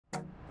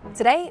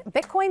Today,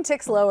 Bitcoin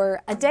ticks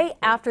lower a day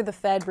after the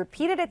Fed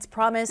repeated its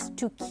promise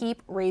to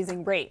keep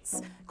raising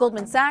rates.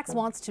 Goldman Sachs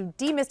wants to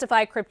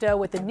demystify crypto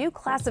with a new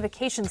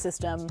classification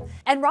system,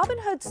 and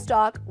Robinhood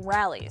stock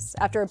rallies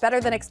after a better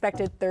than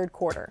expected third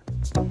quarter.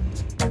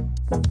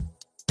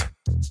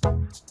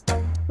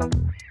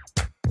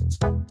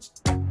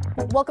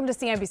 Welcome to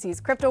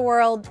CNBC's Crypto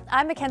World.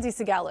 I'm Mackenzie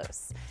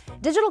Sigalos.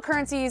 Digital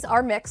currencies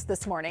are mixed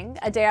this morning,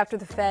 a day after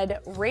the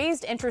Fed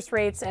raised interest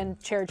rates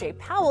and Chair Jay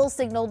Powell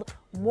signaled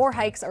more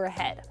hikes are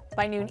ahead.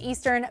 By noon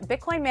Eastern,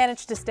 Bitcoin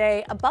managed to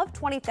stay above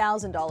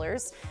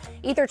 $20,000.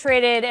 Ether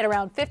traded at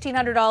around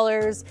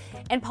 $1,500,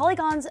 and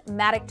Polygon's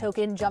Matic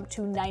token jumped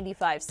to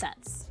 95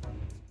 cents.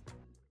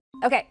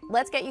 Okay,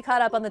 let's get you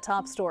caught up on the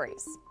top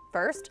stories.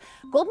 First,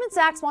 Goldman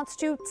Sachs wants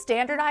to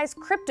standardize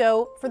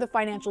crypto for the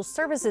financial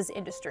services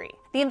industry.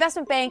 The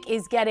investment bank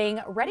is getting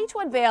ready to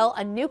unveil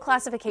a new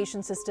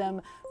classification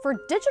system for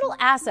digital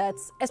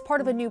assets as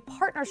part of a new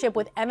partnership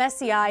with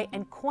MSCI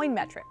and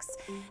Coinmetrics.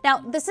 Now,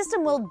 the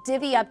system will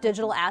divvy up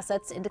digital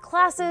assets into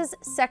classes,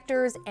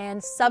 sectors,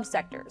 and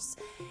subsectors.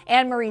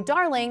 Anne-Marie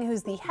Darling,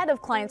 who's the head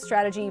of client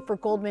strategy for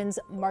Goldman's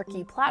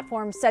marquee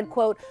platform, said,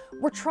 quote,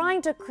 "We're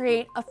trying to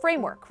create a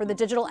framework for the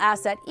digital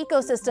asset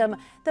ecosystem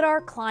that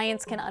our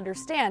clients can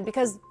understand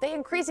because they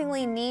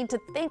increasingly need to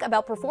think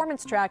about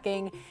performance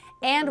tracking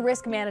and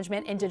risk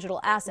management in digital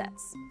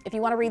assets." If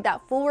you want to read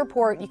that full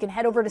report, you can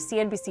head over to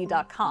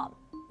CNBC.com.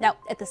 Now,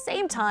 at the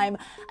same time,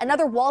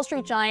 another Wall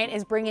Street giant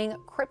is bringing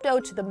crypto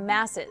to the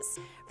masses.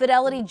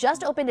 Fidelity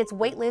just opened its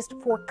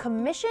waitlist for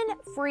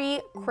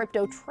commission-free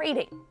crypto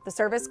trading. The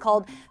service,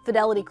 called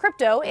Fidelity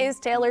Crypto, is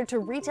tailored to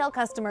retail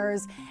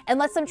customers and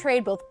lets them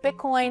trade both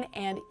Bitcoin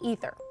and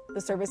Ether.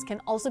 The service can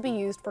also be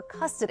used for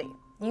custody.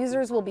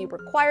 Users will be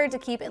required to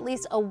keep at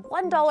least a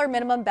 $1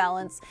 minimum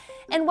balance,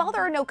 and while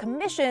there are no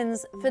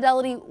commissions,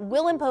 Fidelity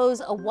will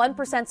impose a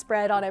 1%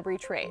 spread on every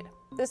trade.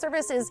 The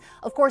service is,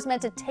 of course,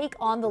 meant to take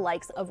on the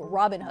likes of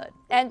Robinhood.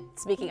 And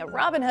speaking of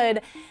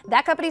Robinhood,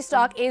 that company's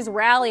stock is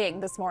rallying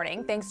this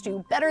morning thanks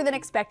to better than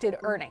expected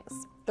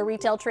earnings. The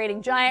retail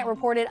trading giant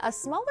reported a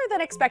smaller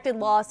than expected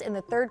loss in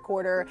the third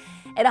quarter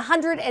at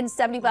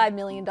 $175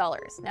 million.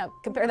 Now,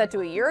 compare that to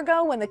a year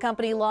ago when the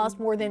company lost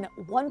more than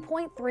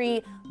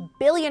 $1.3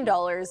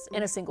 billion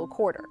in a single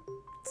quarter.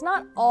 It's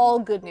not all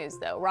good news,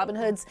 though.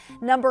 Robinhood's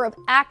number of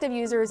active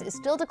users is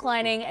still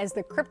declining as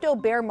the crypto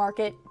bear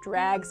market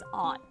drags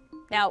on.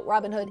 Now,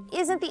 Robinhood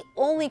isn't the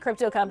only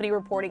crypto company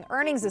reporting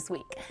earnings this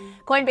week.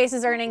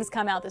 Coinbase's earnings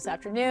come out this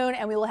afternoon,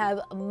 and we will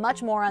have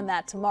much more on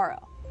that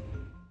tomorrow.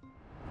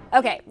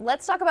 Okay,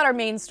 let's talk about our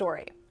main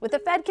story. With the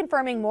Fed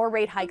confirming more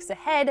rate hikes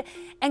ahead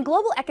and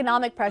global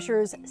economic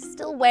pressures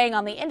still weighing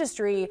on the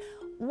industry,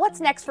 what's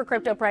next for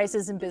crypto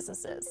prices and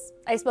businesses?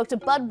 I spoke to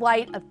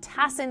White of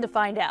Tacen to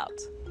find out.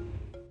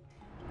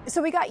 So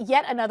we got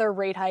yet another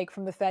rate hike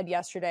from the Fed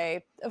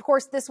yesterday. Of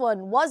course, this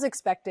one was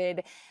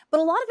expected, but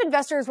a lot of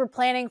investors were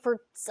planning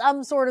for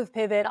some sort of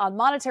pivot on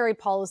monetary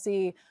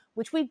policy,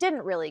 which we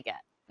didn't really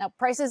get. Now,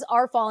 prices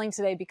are falling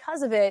today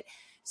because of it.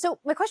 So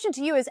my question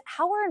to you is,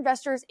 how are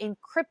investors in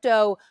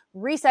crypto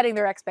resetting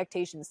their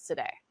expectations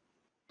today?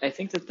 I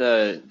think that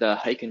the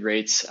hike in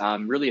rates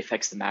really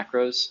affects the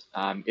macros.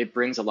 It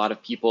brings a lot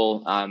of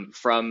people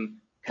from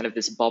kind of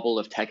this bubble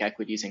of tech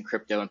equities and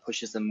crypto and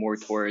pushes them more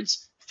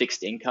towards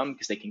fixed income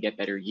because they can get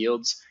better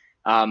yields.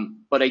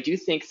 But I do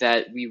think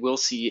that we will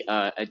see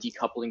a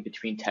decoupling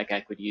between tech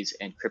equities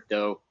and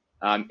crypto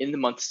in the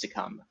months to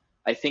come.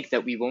 I think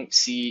that we won't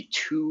see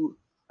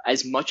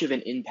as much of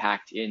an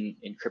impact in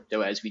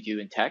crypto as we do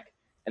in tech.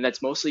 And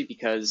that's mostly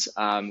because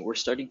we're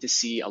starting to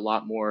see a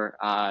lot more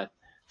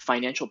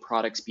financial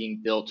products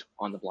being built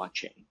on the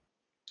blockchain.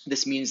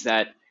 This means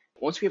that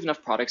once we have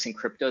enough products in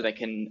crypto that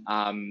can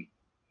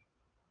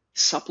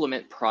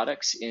supplement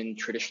products in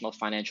traditional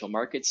financial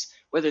markets,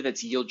 whether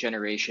that's yield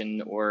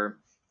generation or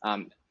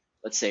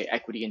let's say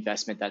equity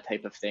investment, that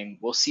type of thing,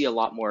 we'll see a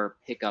lot more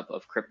pickup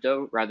of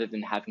crypto rather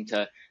than having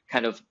to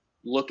kind of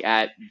look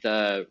at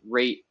the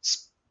rate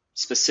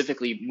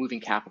specifically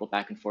moving capital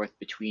back and forth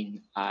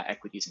between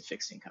equities and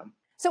fixed income.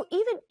 So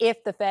even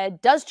if the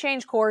Fed does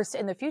change course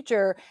in the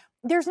future,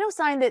 there's no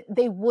sign that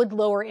they would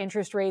lower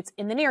interest rates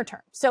in the near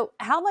term. So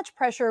how much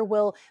pressure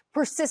will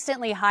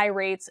persistently high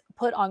rates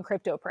put on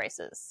crypto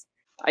prices?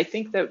 I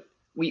think that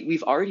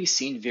we've already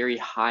seen very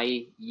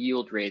high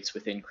yield rates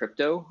within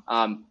crypto,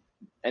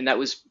 and that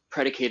was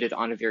predicated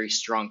on a very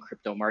strong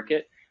crypto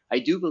market. I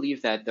do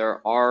believe that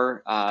there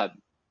are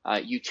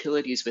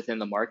utilities within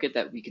the market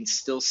that we can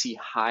still see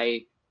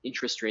high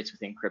interest rates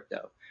within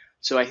crypto.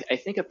 So I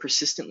think a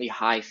persistently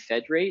high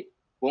Fed rate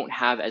won't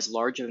have as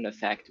large of an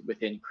effect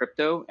within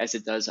crypto as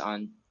it does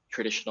on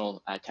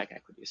traditional tech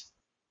equities.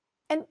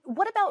 And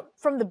what about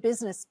from the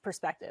business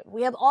perspective?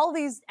 We have all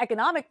these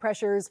economic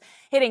pressures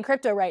hitting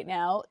crypto right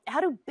now.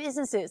 How do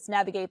businesses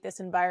navigate this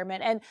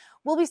environment? And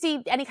will we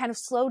see any kind of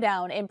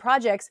slowdown in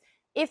projects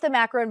if the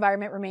macro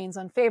environment remains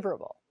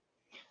unfavorable?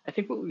 I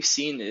think what we've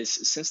seen is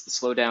since the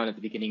slowdown at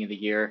the beginning of the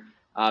year,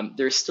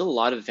 there's still a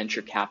lot of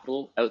venture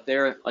capital out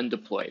there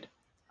undeployed.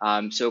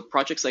 So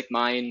projects like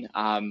mine,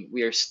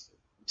 we are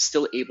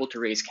still able to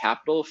raise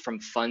capital from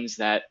funds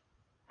that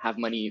have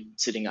money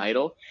sitting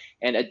idle.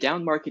 And a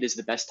down market is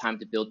the best time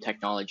to build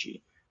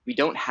technology. We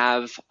don't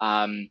have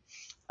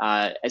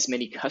as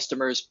many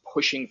customers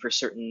pushing for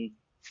certain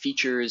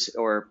features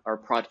or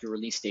product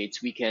release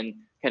dates. We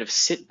can kind of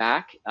sit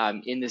back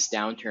in this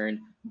downturn,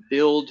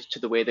 build to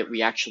the way that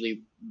we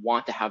actually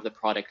want to have the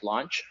product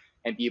launch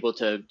and be able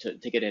to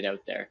get it out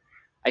there.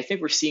 I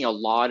think we're seeing a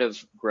lot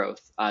of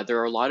growth. There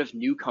are a lot of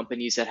new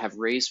companies that have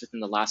raised within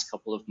the last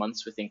couple of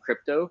months within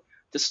crypto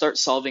to start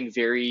solving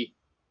very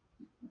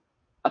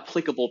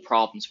applicable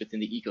problems within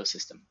the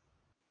ecosystem.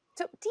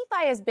 So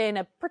DeFi has been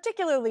a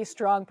particularly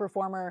strong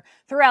performer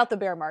throughout the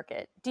bear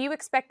market. Do you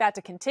expect that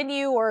to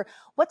continue, or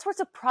what sorts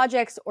of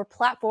projects or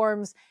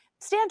platforms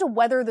stand to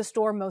weather the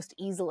storm most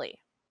easily?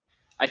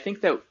 I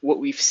think that what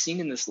we've seen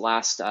in this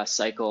last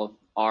cycle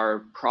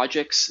are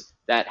projects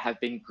that have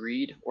been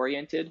greed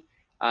oriented.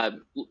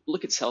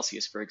 Look at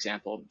Celsius, for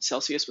example.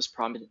 Celsius was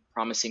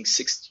promising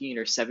 16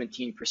 or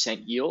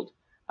 17% yield,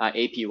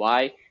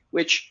 APY,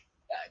 which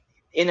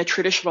in a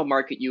traditional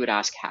market, you would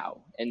ask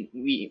how. And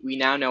we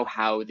now know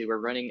how. They were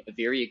running a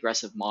very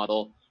aggressive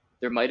model.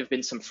 There might have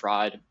been some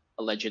fraud,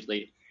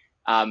 allegedly.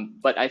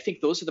 But I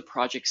think those are the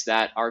projects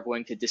that are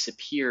going to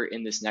disappear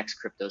in this next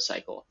crypto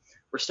cycle.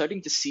 We're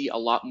starting to see a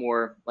lot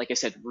more, like I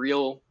said,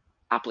 real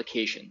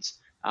applications.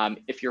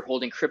 If you're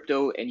holding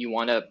crypto and you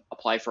want to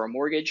apply for a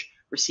mortgage,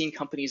 we're seeing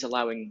companies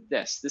allowing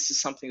this. This is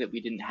something that we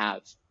didn't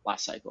have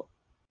last cycle.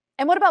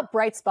 And what about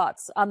bright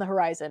spots on the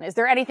horizon? Is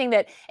there anything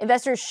that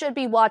investors should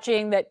be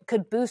watching that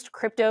could boost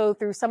crypto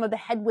through some of the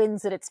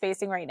headwinds that it's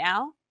facing right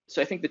now?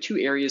 So I think the two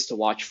areas to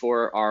watch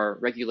for are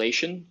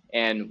regulation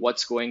and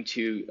what's going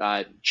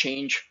to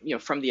change,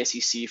 from the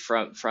SEC,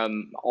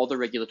 from all the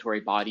regulatory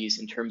bodies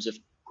in terms of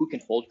who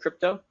can hold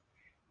crypto.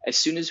 As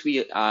soon as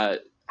we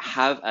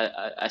have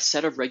a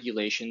set of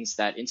regulations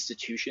that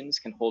institutions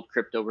can hold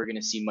crypto, we're going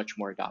to see much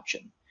more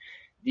adoption.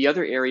 The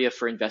other area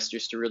for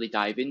investors to really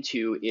dive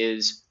into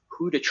is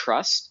who to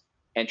trust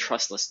and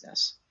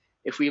trustlessness.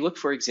 If we look,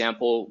 for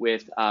example,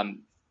 with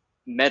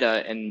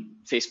Meta and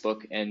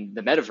Facebook and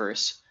the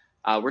metaverse,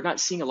 we're not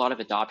seeing a lot of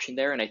adoption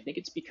there. And I think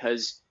it's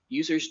because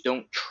users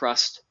don't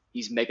trust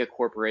these mega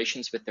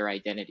corporations with their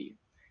identity.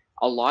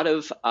 A lot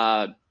of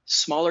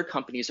smaller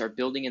companies are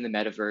building in the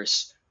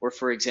metaverse, or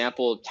for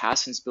example,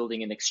 Tacen's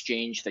building an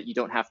exchange that you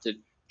don't have to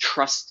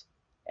trust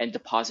and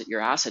deposit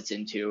your assets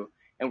into.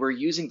 And we're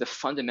using the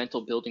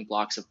fundamental building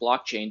blocks of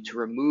blockchain to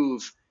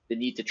remove the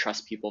need to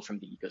trust people from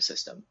the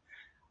ecosystem.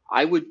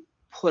 I would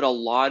put a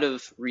lot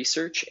of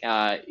research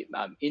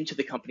into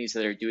the companies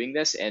that are doing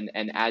this and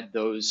add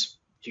those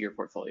to your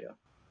portfolio.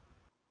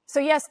 So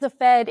yes, the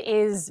Fed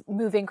is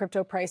moving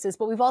crypto prices,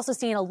 but we've also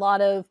seen a lot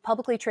of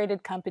publicly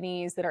traded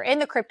companies that are in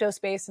the crypto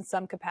space in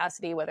some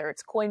capacity, whether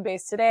it's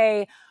Coinbase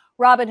today,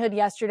 Robinhood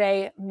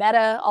yesterday,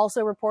 Meta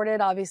also reported,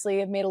 obviously,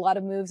 have made a lot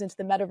of moves into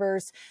the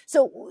metaverse.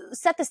 So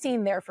set the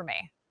scene there for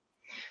me.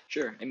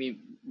 Sure. I mean,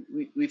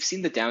 we've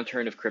seen the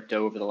downturn of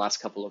crypto over the last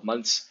couple of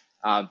months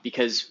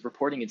because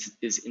reporting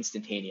is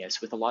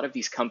instantaneous. With a lot of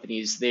these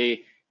companies,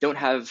 they don't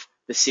have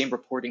the same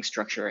reporting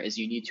structure as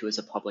you need to as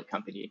a public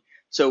company.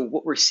 So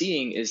what we're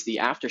seeing is the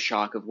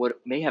aftershock of what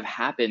may have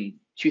happened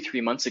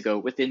 2-3 months ago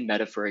within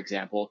Meta, for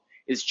example,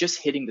 is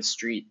just hitting the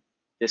street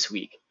this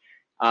week.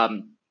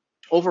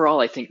 Overall,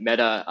 I think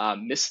Meta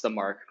missed the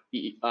mark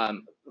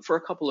for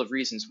a couple of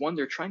reasons. One,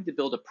 they're trying to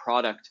build a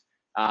product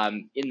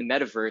in the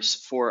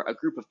metaverse for a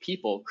group of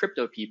people,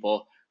 crypto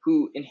people,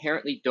 who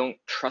inherently don't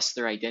trust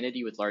their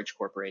identity with large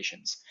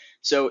corporations.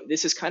 So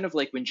this is kind of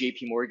like when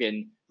JP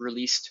Morgan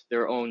released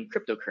their own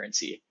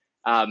cryptocurrency.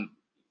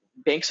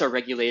 Banks are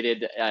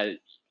regulated.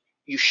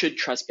 You should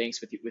trust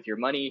banks with your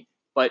money,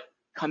 but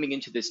coming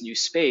into this new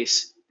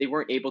space, they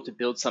weren't able to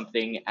build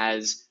something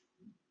as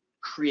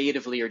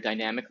creatively or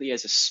dynamically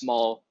as a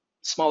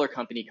smaller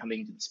company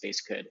coming into the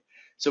space could.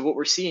 So what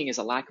we're seeing is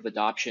a lack of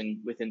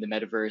adoption within the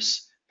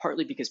metaverse,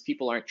 partly because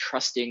people aren't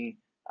trusting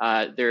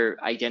their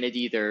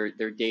identity,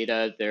 their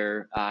data,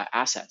 their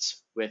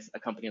assets with a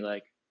company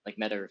like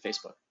Meta or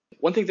Facebook.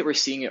 One thing that we're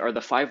seeing are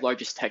the 5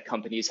 largest tech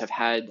companies have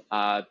had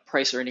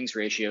price earnings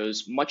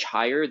ratios much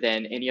higher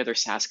than any other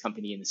SaaS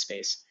company in the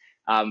space.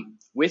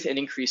 With an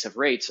increase of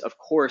rates, of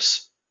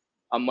course,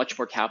 much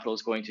more capital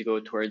is going to go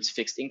towards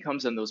fixed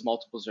incomes, and those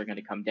multiples are going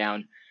to come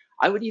down.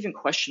 I would even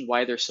question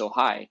why they're so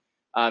high.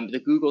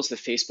 The Googles, the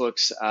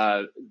Facebooks,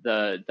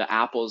 the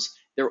Apples,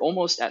 they're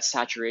almost at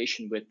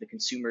saturation with the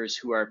consumers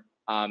who are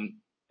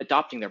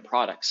adopting their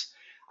products.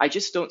 I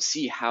just don't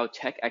see how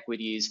tech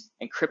equities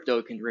and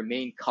crypto can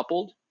remain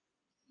coupled,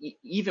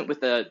 even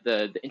with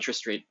the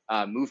interest rate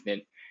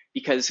movement,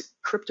 because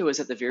crypto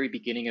is at the very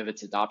beginning of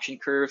its adoption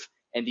curve,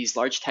 and these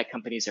large tech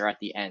companies are at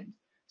the end.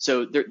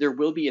 So there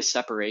will be a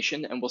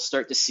separation, and we'll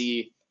start to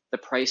see the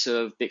price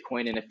of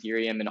Bitcoin and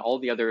Ethereum and all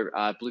the other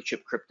blue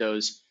chip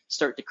cryptos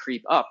start to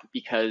creep up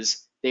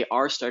because they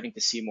are starting to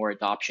see more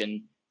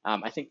adoption.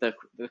 I think the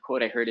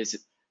quote I heard is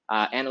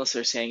analysts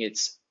are saying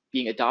it's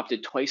being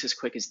adopted twice as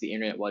quick as the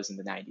internet was in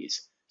the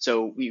 90s.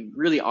 So we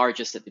really are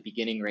just at the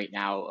beginning right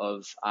now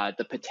of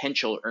the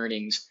potential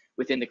earnings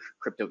within the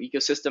crypto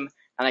ecosystem.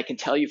 And I can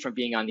tell you from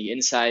being on the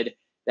inside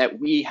that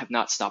we have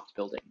not stopped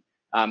building.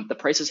 The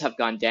prices have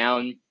gone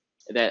down.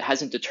 That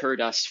hasn't deterred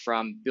us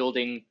from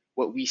building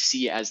what we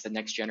see as the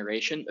next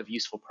generation of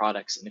useful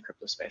products in the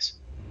crypto space.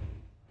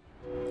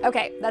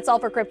 Okay, that's all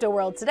for Crypto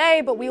World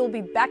today, but we will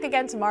be back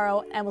again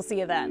tomorrow, and we'll see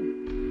you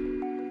then.